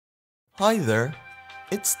Hi there,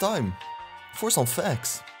 it's time for some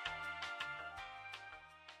facts.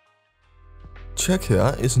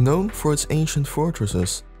 Czechia is known for its ancient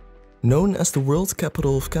fortresses. Known as the world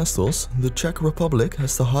capital of castles, the Czech Republic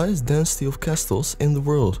has the highest density of castles in the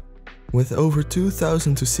world. With over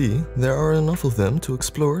 2,000 to see, there are enough of them to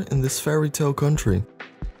explore in this fairy tale country.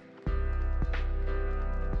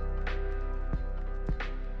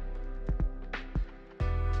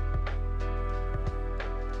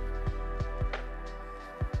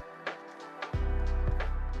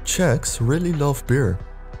 Czechs really love beer.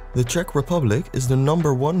 The Czech Republic is the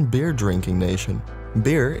 #1 beer drinking nation.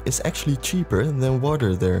 Beer is actually cheaper than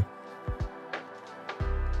water there.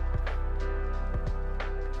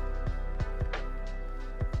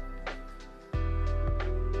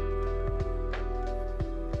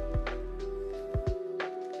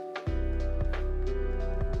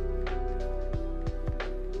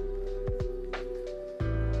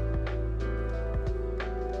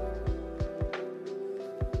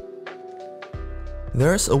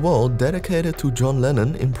 There's a wall dedicated to John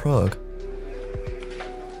Lennon in Prague.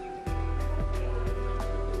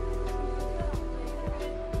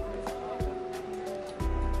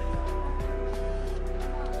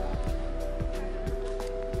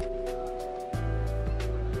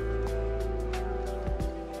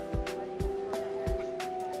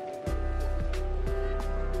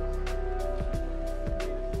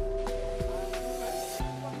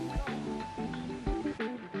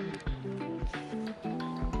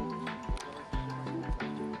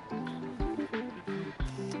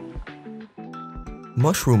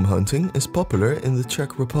 Mushroom hunting is popular in the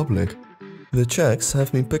Czech Republic. The Czechs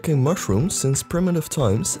have been picking mushrooms since primitive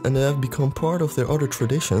times, and they have become part of their other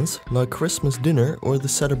traditions like Christmas dinner or the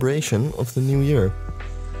celebration of the New Year.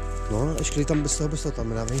 No, ještě tam bez toho tam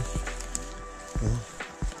mraví. No,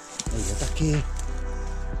 tady je taky.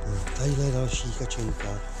 No, tadyhle je další kačenka.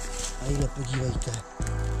 Tadyhle podívejte.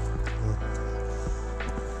 No.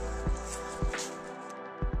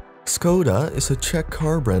 Skoda is a Czech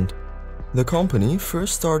car brand. The company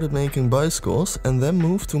first started making bicycles and then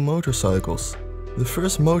moved to motorcycles. The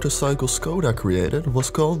first motorcycle Skoda created was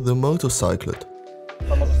called the Motocyclet.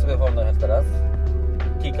 To możesz sobie wolno jechać teraz.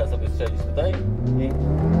 Kika sobie strzelić tutaj i...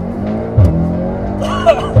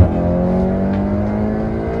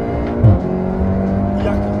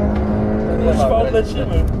 Jak? Szwał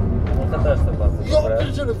lecimy. No to też to bardzo dobre. Ja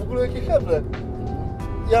pierdzielę, w ogóle jakie heble.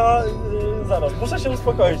 Ja... zaraz, muszę się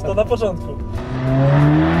uspokoić, to na początku.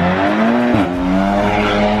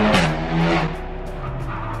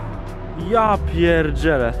 Ja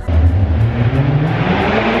pierdzielę.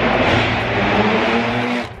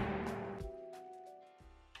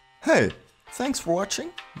 Hey, thanks for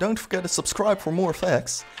watching. Don't forget to subscribe for more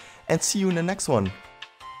facts and see you in the next one.